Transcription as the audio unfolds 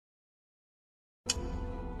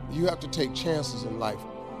You have to take chances in life.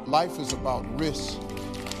 Life is about risk.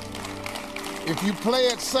 If you play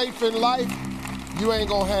it safe in life, you ain't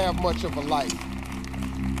gonna have much of a life.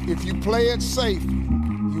 If you play it safe,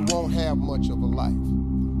 you won't have much of a life.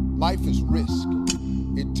 Life is risk.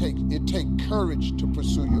 It take courage to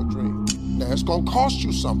pursue your dream. Now, it's gonna cost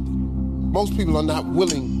you something. Most people are not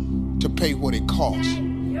willing to pay what it costs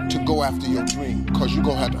to go after your dream, because you're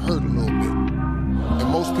gonna have to hurt a little bit. And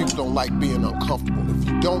most people don't like being uncomfortable. If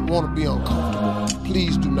you don't want to be uncomfortable,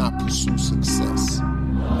 please do not pursue success,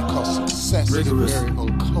 because success is very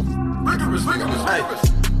uncomfortable. Rigorous.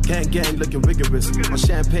 Gang looking rigorous. My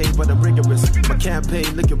champagne, but I'm rigorous. My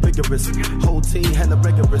campaign looking rigorous. Whole team hella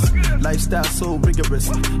rigorous. Lifestyle so rigorous.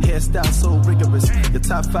 Hairstyle so rigorous. Your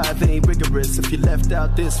top 5 ain't rigorous. If you left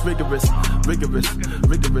out this rigorous. Me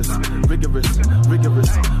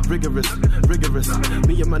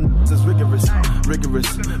and my n***s is rigorous.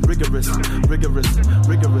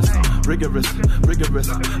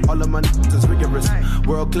 All of my n***s is rigorous.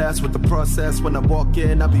 World class with the process. When I walk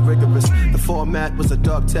in, I be rigorous. The format was a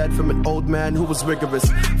dog tag from an old man who was rigorous.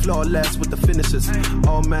 Flawless with the finishes.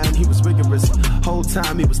 Oh man, he was rigorous. Whole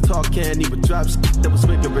time he was talking, he would drop shit that was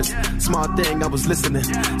rigorous. Small thing, I was listening.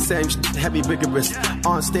 Same shit, heavy rigorous.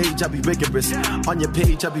 On stage, I be rigorous. On your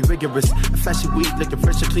page, I be rigorous. Fashion week, looking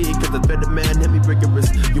fresh and clean, cause the better man, let me rigorous.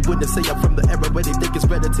 You wouldn't say I'm from the era where they think it's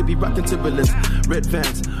better to be rocking Timberlands. Red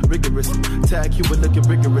Vans, rigorous. Tag, you were looking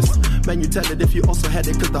rigorous. Man, you tell it if you also had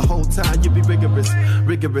it, cause the whole time you be rigorous.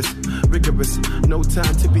 No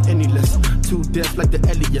time to be any less. Too deaf like the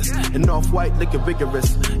Elias. And off-white looking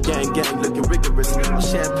rigorous. Gang looking rigorous. My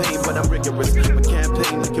champagne, but I'm rigorous. My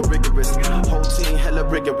campaign looking rigorous. Whole team hella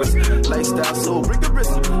rigorous. Lifestyle so rigorous.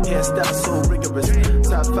 Hairstyle so rigorous.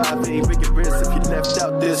 Top 5 ain't rigorous. If you left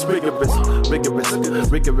out this rigorous.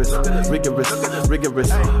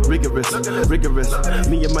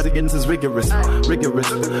 Me and my Diggins is rigorous. All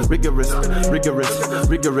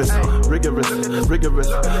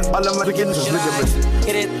of my Diggins is rigorous.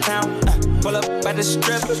 Get it now, pull up at the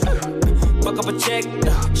strip, fuck up a check,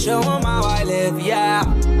 show them how I live, yeah.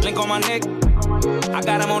 Link on my neck, I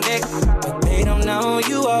got them on deck, but they don't know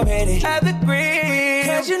you already have the green.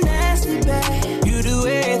 Cause you nasty, babe. You do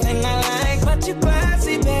everything I like, but you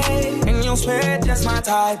classy, babe. And you swear just my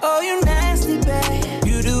type. Oh, you nasty, babe.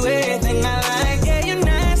 You do everything I like, yeah, you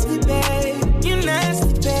nasty, babe. You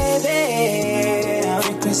nasty, baby.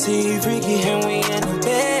 Frequency freaky, and we in the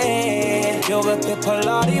bed. Yoga pit,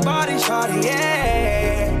 Pilates, body shorty,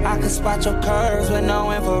 yeah. I can spot your curves with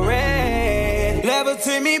no infrared.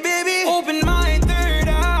 Levitate me, baby. Open my third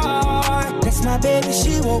eye. That's my baby,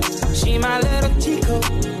 she woke. She my little Chico.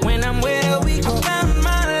 When I'm with her, we go. I found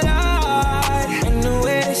my light. And the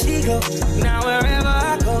way that she go. Now wherever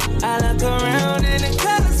I go, I look around and the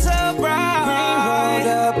colors so bright. Green rolled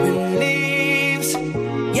up in leaves.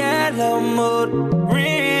 Yellow mood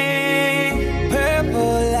ring.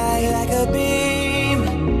 Purple light like a beam.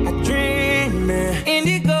 I dream it.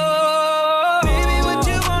 Indigo. Baby, what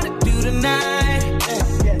you wanna do tonight?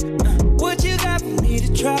 What you got for me to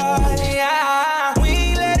try? Yeah. We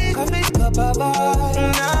ain't let it come pick up our vibe.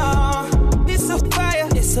 No. It's a fire.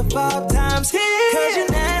 It's about times here. Cause you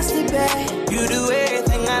nasty, babe. You do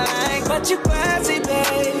everything I like, but you classy,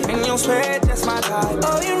 babe. And you swear just my type.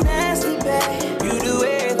 Oh, you nasty, babe. You do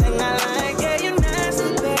everything I like. Yeah, you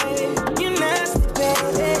nasty, babe. You nasty,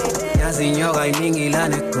 babe. Yazinyoka iningi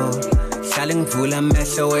laneko. Hlala ngivula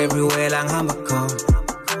amehlo everywhere langihamba khona.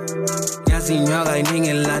 Yazinyoka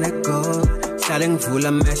iningi laneko. Hlala ngivula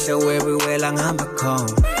amehlo everywhere langihamba khona.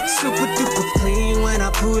 Super duper clean when I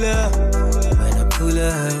pull up.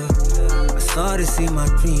 I saw this in my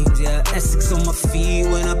dreams, yeah. Essex on my feet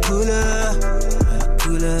when I pull up.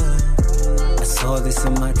 I saw this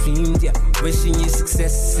in my dreams, yeah. Wishing you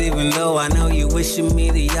success, even though I know you wishing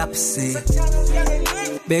me the opposite.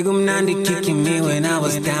 Big Nandi kicking me when I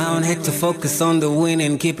was down. Had to focus on the win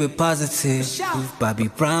and keep it positive. Bobby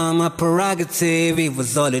Brown, my prerogative. It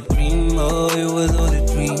was all a dream, oh, it was all a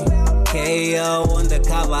dream. KO on the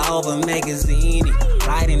cover of a magazine.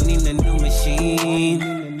 Riding in the new machine.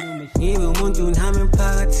 Even when you having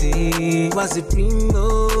party, was a dream,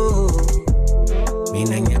 oh.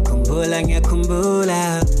 Mina nyakumbula.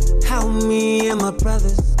 How me and my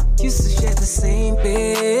brothers used to share the same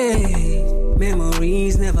bed.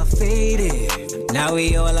 Memories never faded. Now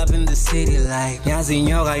we all up in the city like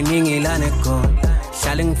Yazinyoka iningi laneko.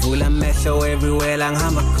 Hlala ngivula amehlo everywhere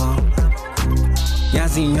langihamba khona.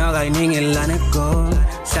 Yazinyoka iningi laneko.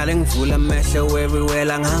 Hlala ngivula amehlo everywhere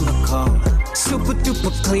langihamba khona. Super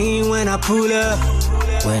duper clean when I pull up.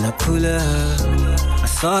 I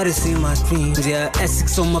saw this in my dreams, yeah.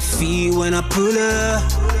 Essex on my feet when I pull up.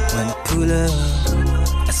 When I pull up,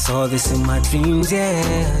 I saw this in my dreams, yeah.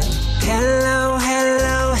 Hello,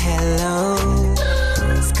 hello, hello.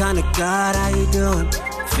 It's kinda God, how you doing?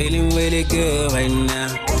 Feeling really good right now.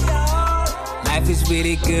 Life is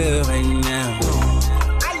really good right now.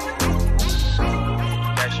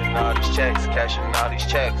 Cashing all these checks, cashing all these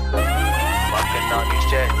checks. Walking on these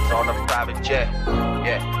jets on a private jet.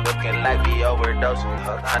 Yeah, looking like we overdosing.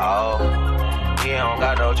 Oh, we don't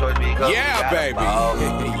got no choice because we got baby.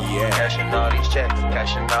 Yeah. Cashing all these checks,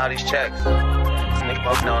 cashing all these checks. Sneak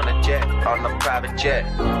smoking on a jet, on a private jet.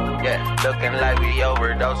 Yeah, looking like we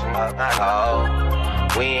overdosing. Oh,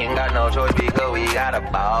 we ain't got no choice because we got a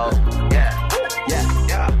ball. Yeah, yeah,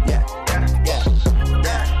 yeah, yeah, yeah, yeah,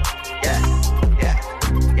 yeah, yeah, yeah,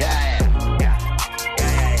 yeah.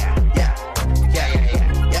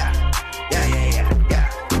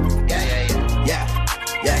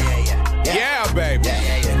 Baby. Yeah,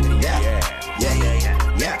 yeah, yeah, yeah, yeah, yeah,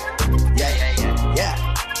 yeah, yeah, yeah, yeah,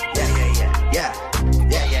 yeah, yeah, yeah, yeah,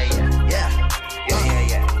 yeah, yeah,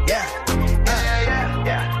 yeah,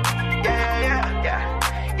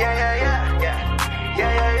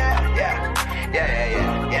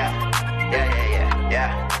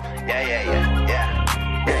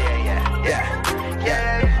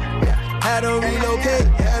 Had to relocate,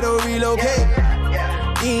 had to relocate.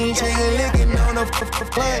 You ain't shaking, licking on the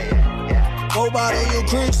plane. Go bottle your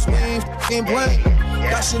Chris, we ain't f***ing playing.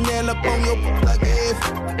 Got Chanel up on your like if,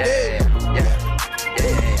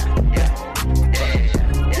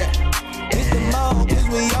 hit the mall, cause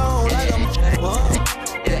we on like I'm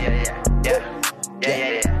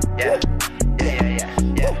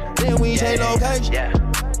Then we change location.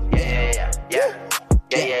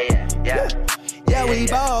 Yeah, we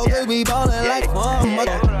ball, cause we ballin' like fun.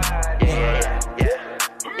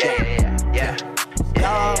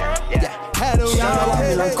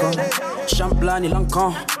 Champlain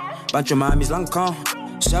Lankan, Bancho Mami's Lankan,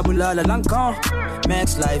 Shabulala Lankan,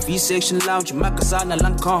 Max Life, E-Section Lounge, Makasana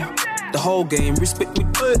Lankan. The whole game, respect me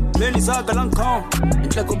good, Lenny Zaga Lankan,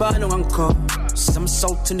 and Jacobano Lankan. Some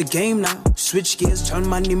salt in the game now. Switch gears, turn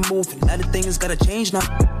money moving. A lot of things gotta change now.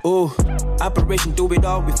 Oh, Operation Do It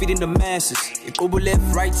All, we feeding the masses. It go left,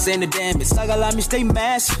 right, send the damage. Saga Lami stay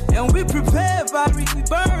massive. And we prepare, body, we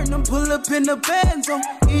burn them. Pull up in the band zone.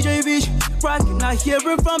 EJ Vision, rockin', not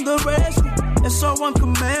hearing from the rest. SR1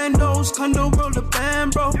 Commandos, Condo roll the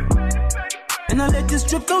band, bro. And I let this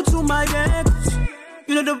drip go to my ankles.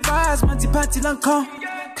 You know the vibes, Manti Patti Lankan.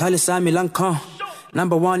 Kalisami Lankan.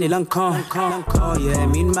 Number one in Lankan. Oh yeah,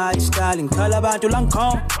 mean my styling. Calabar to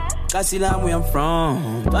Lankan. Kasilam where I'm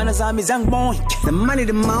from. Banazami Zang boy. The money,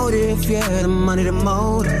 the motive, yeah, the money, the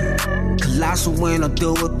motive. Colossal when I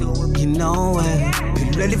do it, you know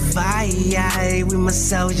it. Really fire with my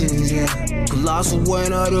soldiers, yeah. Colossal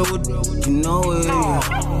when I do it, you know it. Yeah.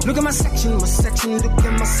 Look at my section, look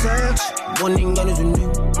at my section. One thing that is new.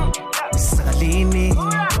 Salini,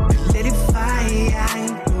 really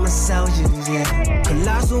fire with my soldiers, yeah.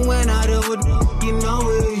 Colossal when I do it, you know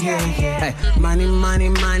it, yeah, yeah. Hey, money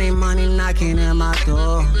knocking at my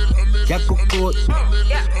door. Yakukut.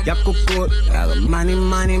 Money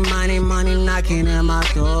knocking at my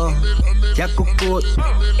door. Yakukut.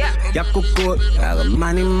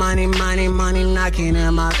 Money knocking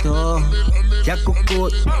at my door.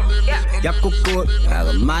 Yakukut.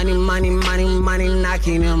 Money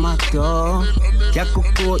knocking at my door.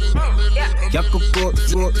 Yakukut.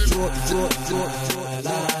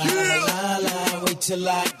 Wait till I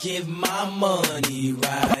give my money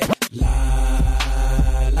right.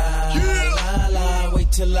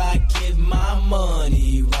 Wait till I give my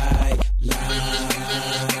money right.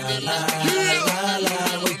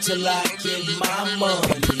 Wait till I give my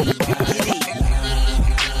money right.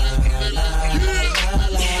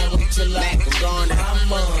 Wait till I give my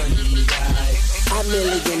money right. I'm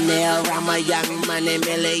millionaire, I'm a young money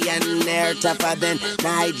millionaire, tougher than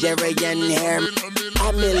Nigerian hair.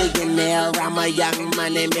 I'm millionaire, I'm a young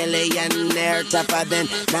money millionaire, tougher than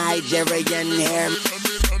Nigerian hair.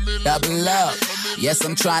 Double up, yes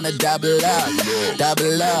I'm tryna double up.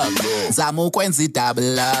 Zamu Kwenzi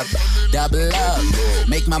double up.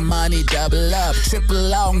 Make my money double up. Triple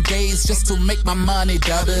long days just to make my money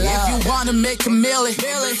double up. If you wanna make a million,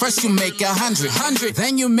 first you make 100,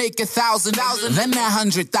 then you make 1,000, then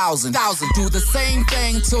 100,000. Do the same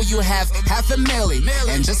thing till you have 500,000.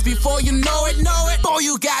 And just before you know it, boy,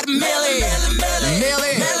 you got a million.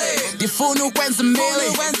 ndifuna ukwenza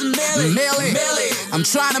milli. I'm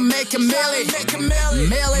trying to make a milli.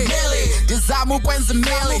 Ndizama ukwenza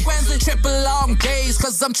milli. Triple long days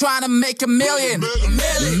cause I'm trying to make a million.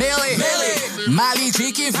 Mali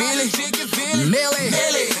jiki vili.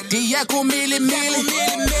 Diyaku milli.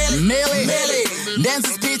 Dance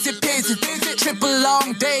is pity. Triple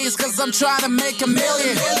long days cause I'm trying to make a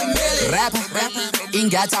million. Rapper,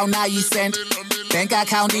 ingata unayi cent. Bank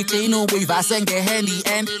account clean uyivase ngehandy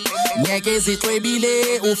end. Ngeke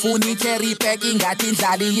zicwebile ufuni carry pack ingathi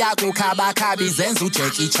indlali yakho khabakhabi zenza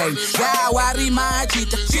uJackie Chan. Yawari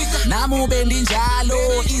machita nami ubendi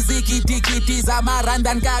njalo izigidigidi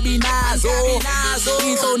zamaranda nkabi nazo.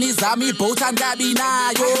 Inhloni zami ibhotha nkabi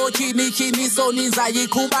nayo khini soninza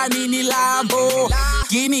yiqhuba nini lambo.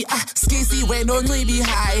 Gini skisi wena oncibi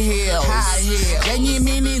high heels. Yenye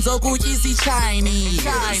imini nzokutyisa Chinese.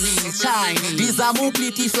 Dizama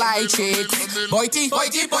upliti fly chicks. Boyti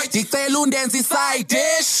dicela undenza side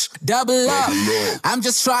dish. Double up. I'm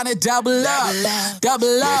just trying to double up.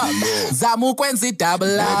 Zama ukwenza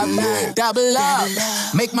double up.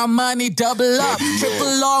 Make my money double up.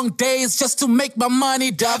 Triple long days just to make my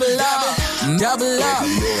money double up.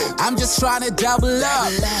 I'm just trying to double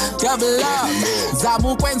up.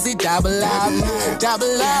 Zama ukwenza double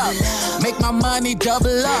up. Make my money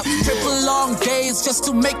double up. Triple long days just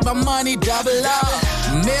to make my money double up.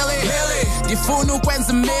 Milli. Ndifuna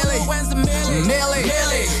ukwenza milli.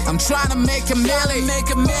 I'm trying to make a milli.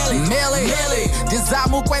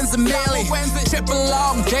 Ndizama ukwenza milli. Triple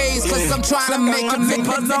long days cause I'm trying to make a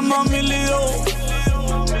milli.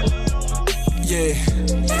 Yeah.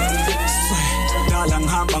 Dala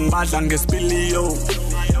ngihamba ngibadla ngesipiliyo.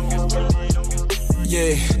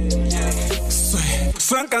 Yeah.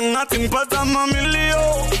 Swenka ngathi ngiphatha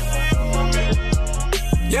amamiliyo.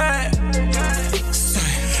 Yeah.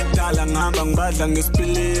 Dala ngihamba ngibadla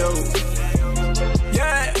ngesipiliyo.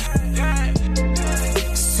 Yeah.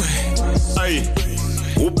 Ay.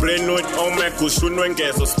 Ubrenoid Omek ushunwe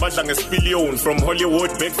ngezo sibadla ngesipillion from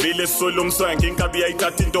Hollywood Beckville solumswank inkabi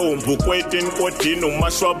yayithatha intombi ukwetini kodini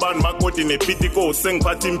umashwabani makodi nepitiko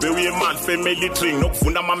sengiphatha imbewu yemali family tree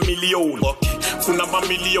nokuvuna amamiliyoni. Funa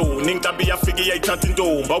amamiliyoni inkabi yafika yayithatha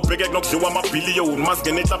intombi awubheke kunokudliwa amabhiliyoni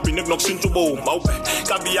masingene eklabhini kunokushintsha ubombi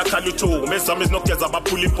awukabi yakhala uthomi ezami ezinokugeza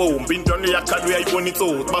abaphula impombi intwana yakhala uyayibona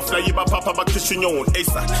insoti baflayi baphapha bakhishwa inyoni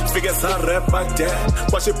eysa fike zarapper dead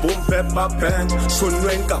kwashe boom pepper band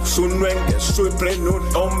Shunwenge,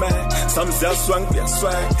 Brenoid Omek, some swang,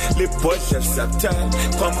 le Porsche Satin,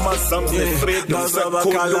 Kwama some freedom,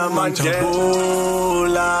 Bazabakala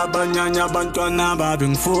manjabula, Banyanya Bantwana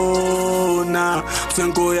Babing Fona,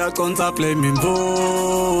 Senko ya konta play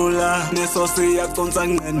mimbola, Nesosi ya konta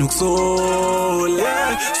ngenuxola,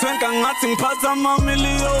 Senka ngating pata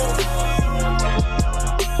mamilio.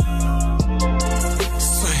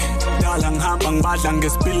 Dalang hambang badang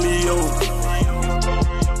gespilio.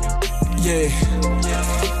 Yeah.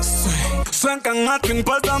 Swenka ngathi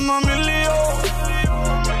ngiphatha amamiliyo.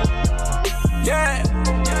 Yeah.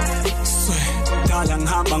 Dala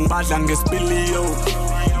ngihamba ngibadla ngesipiliyo.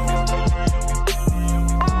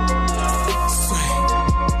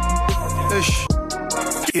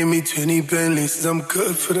 Give me 20 Bentleys, cause I'm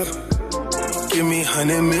good for that. Give me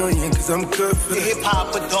 100 million, cause I'm good for that. Hip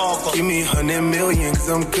hop a dog. Give me 100 million, cause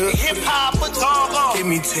I'm good. Hip hop a dog. Give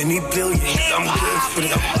me 20 billion, cause I'm good for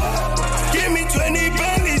that. Give me 20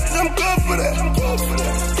 Bentleys, cause I'm good for that.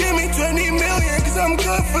 Give me 20 million, cause I'm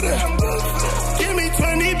good for that. Give me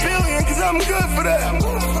 20 billion, cause I'm good for that.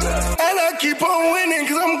 And I keep on winning,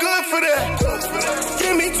 cause I'm good for that.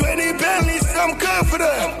 Give me 20 Bentleys, cause I'm good for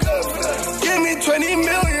that. Give me 20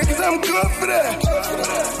 million, cause I'm good for that.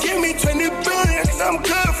 Give me 20 billion, cause I'm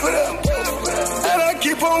good for that. And I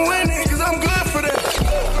keep on winning, cause I'm good for that.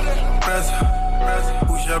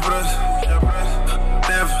 Push your breath.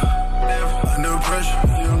 Never. Under pressure.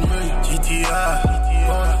 GTI.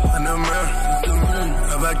 Under mirror.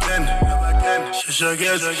 Back then. Shush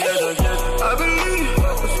again. I believe.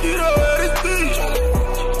 See the way this beach.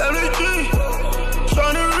 Energy.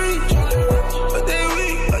 Trying to reach. But they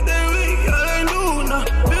weak. Y'all ain't new now.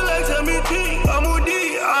 Feel like tell me king. I'm OD.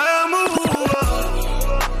 I am a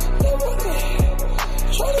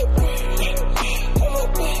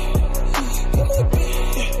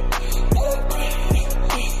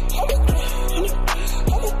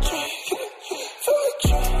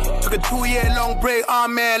Took a 2-year-long break, oh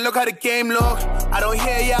man, look how the game look. I don't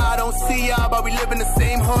hear y'all, I don't see y'all, but we live in the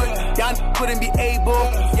same hood. Y'all couldn't be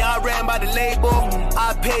able, y'all ran by the label.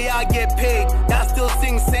 I pay, y'all get paid, y'all still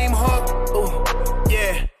sing same hook. Ooh,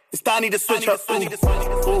 yeah, it's time I need to switch up. Ooh,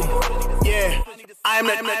 yeah, I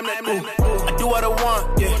do what I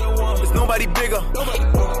want, yeah. nobody bigger.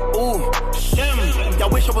 Ooh, y'all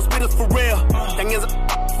wish I was with us for real. Yang is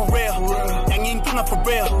for real. Yang ain't king for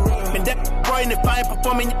real. Man, that boy, and if I ain't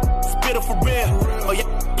performing, spitter for real. Oh, yeah,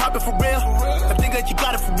 pop it for real. I think that you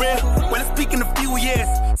got it for real. Well, let's speak in a few years.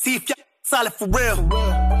 See if y'all solid for real.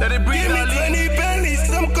 Let it breathe. Give me 20 Bentleys,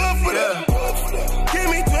 cause I'm good for that. Give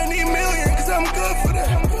me 20 million, cause I'm good for that.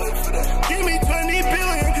 Give me 20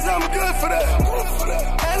 billion, cause I'm good for that.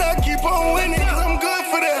 And I keep on winning, cause I'm good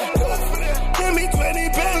for that. Give me 20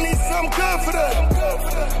 Bentleys, cause I'm good for that.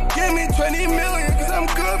 Give me 20 million, cause I'm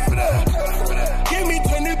good for that. Give me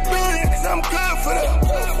 20 billion, cause I'm good for that.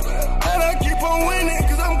 And I keep on winning,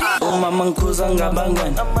 cause I'm good. Umama ngikhuza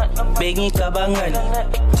ngabangani, bengicabangani,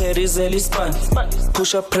 Terizeli span,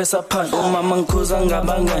 push up press up pan. Umama ngikhuza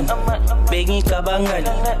ngabangani, bengicabangani,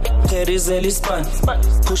 Terizeli span,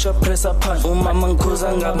 push up press up pan. Umama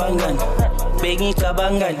ngikhuza ngabangani,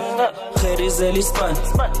 bengicabangani, Terizeli span,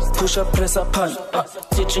 push up press up pan.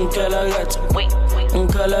 Teaching kalagata,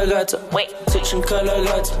 nkalagata, teaching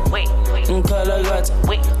kalagata, nkalagata,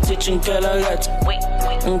 teaching kalagata,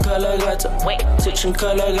 nkalagata, teaching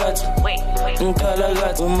kalagata,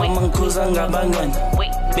 nkalagata. Umama ngikhuza ngabangani,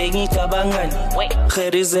 bengicabangani,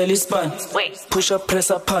 Terizeli span, push up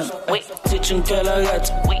press up pan. Teaching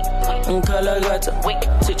kalagata, nkalagata,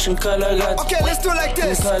 teaching kalagata. Okay, let's do it like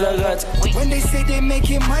this. When they say they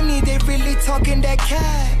making money, they really talking that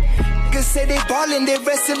cash. Niggas say they ballin', they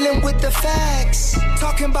wrestling with the facts.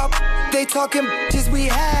 Talking about, they talking bitches we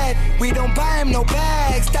had. We don't buy them no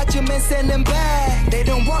bags, documents send them back. They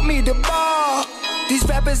don't want me to ball. These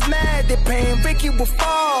rappers mad, they praying Ricky will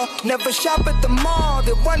fall. Never shop at the mall,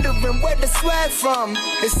 they're wondering where the swag from.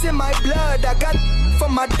 It's in my blood, I got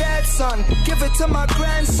from my dad's son. Give it to my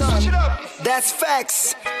grandson. That's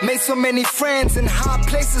facts. Made so many friends in high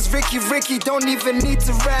places. Ricky don't even need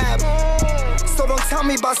to rap. So don't tell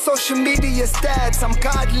me about social media stats. I'm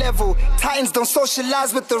God level. Titans don't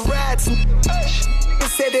socialize with the rats. They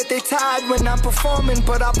say that they tired when I'm performing,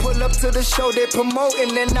 but I pull up to the show they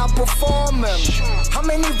promoting and I perform them. How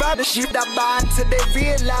many rappers shit I buy until they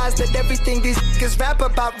realize that everything these niggas rap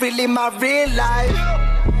about really my real life?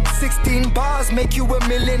 16 bars make you a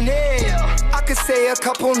millionaire. I could say a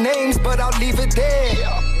couple names, but I'll leave it there.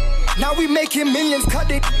 Now we making millions,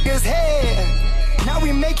 cutting niggas' hair. Now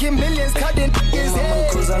we making millions, cutting niggas' hair.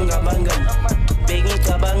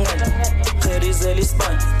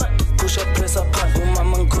 Push up, press up, pan.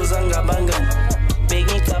 Umama ngikhuza ngabangani,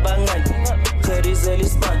 bengicabangani, Terizeli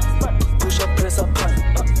span. Push up, press up, pan.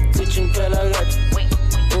 Teaching kalagata,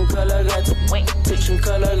 nkalagata, teaching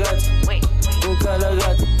kalagata,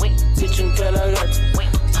 nkalagata, teaching kalagata,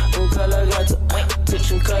 nkalagata,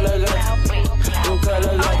 teaching kalagata,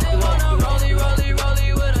 nkalagata.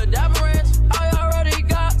 Rollie with a dapper ranch. I already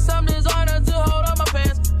got some designer to hold on my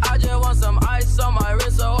pants. I just want some ice on my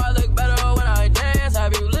wrist so I look better when I dance.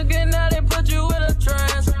 Have you looking at it, put you in a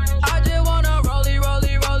trance? I just wanna rollie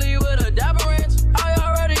with a dapper ranch. I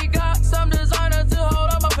already got some designer to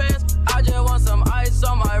hold on my pants. I just want some ice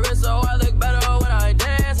on my wrist so I look better when I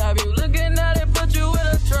dance. Have you looking at it, put you in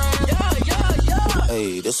a trance? Yeah.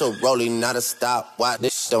 Hey, this a rollie, not a stop. Why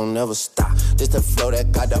this don't never stop? This the flow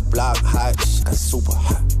that got the block hot. Got super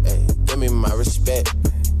hot. Hey, give me my respect.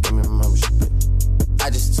 Give me my respect. I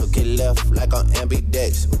just took it left like on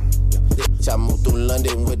ambidex. I moved through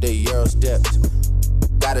London with the Euro steps.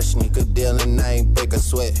 Got a sneaker deal and I ain't break a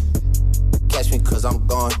sweat. Catch me cause I'm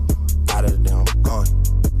gone. Out of there, I'm gone.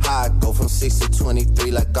 How I go from 6 to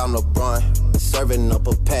 23 like I'm LeBron. Serving up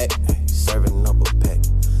a pack. Serving up a pack.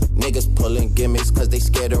 Niggas pulling gimmicks cause they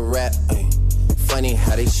scared of rap. Ay. Funny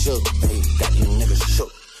how they shook. Ay. Got you niggas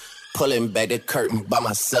shook. Pulling back the curtain by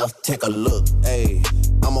myself. Take a look. Ay.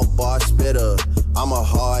 I'm a bar spitter. I'm a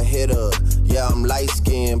hard hitter. Yeah, I'm light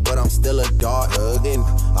skinned, but I'm still a dark hugging.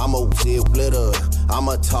 I'm a zip glitter. I'm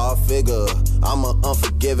a tall figure. I'm a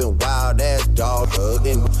unforgiving, wild ass dog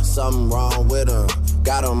hugging. Something wrong with him.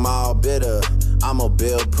 Got him all bitter. I'm a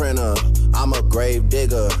bill printer. I'm a grave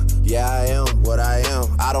digger. Yeah, I am what I am.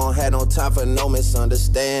 I don't have no time for no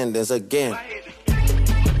misunderstandings again.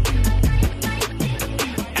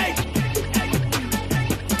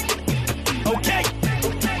 Okay.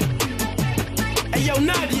 Hey, yo,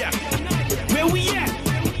 Nadia, where we at?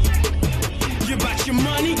 You about your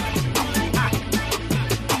money?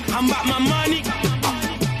 I'm about my money.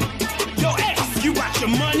 Yo, X, you about your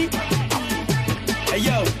money? Hey,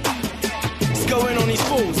 yo, what's going on these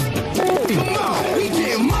fools? Come on, we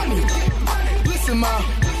get money. Listen, ma,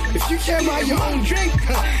 if you can't buy your own drink,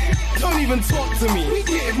 don't even talk to me. We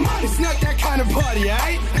get money. It's not that kind of party,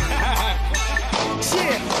 alright?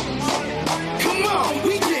 Yeah. Come on,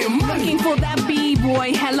 we get money. Looking for that BB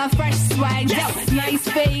boy, hella fresh swag. Yes. Nice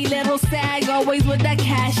fade, little sag, always with that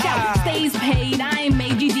cash out. Stays paid, I ain't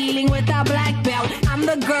made you dealing with a black belt. I'm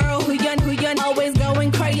the girl who you always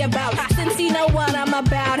going crazy about. Since you know what I'm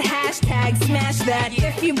about, hashtag smash that.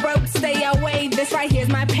 If you broke, stay away, this right here's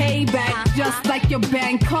my payback. Just like your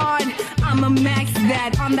bank card, I'ma max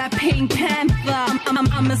that. On that Pink Panther,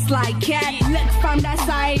 I'm a sly cat. Look from that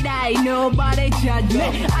side eye, nobody judge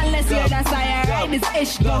me. Unless you're that side right, this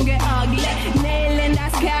ish gon' get ugly. Nail in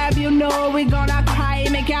that scab, you know we gonna cry.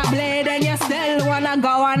 Make your blade and you still wanna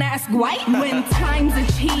go and ask why. When time's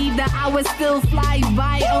achieved, the hours still fly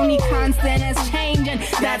by. Only constant is changing,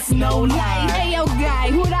 that's no lie. Hey yo guy,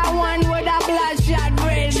 who that one with that bloodshot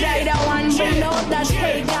red? They the one below that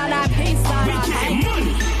take out that piece on our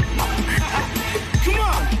money. Come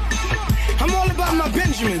on, I'm all about my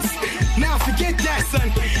Benjamins. Now forget that,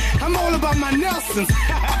 son. I'm all about my Nelsons.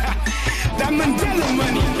 That Mandela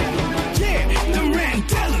money. Yeah, them red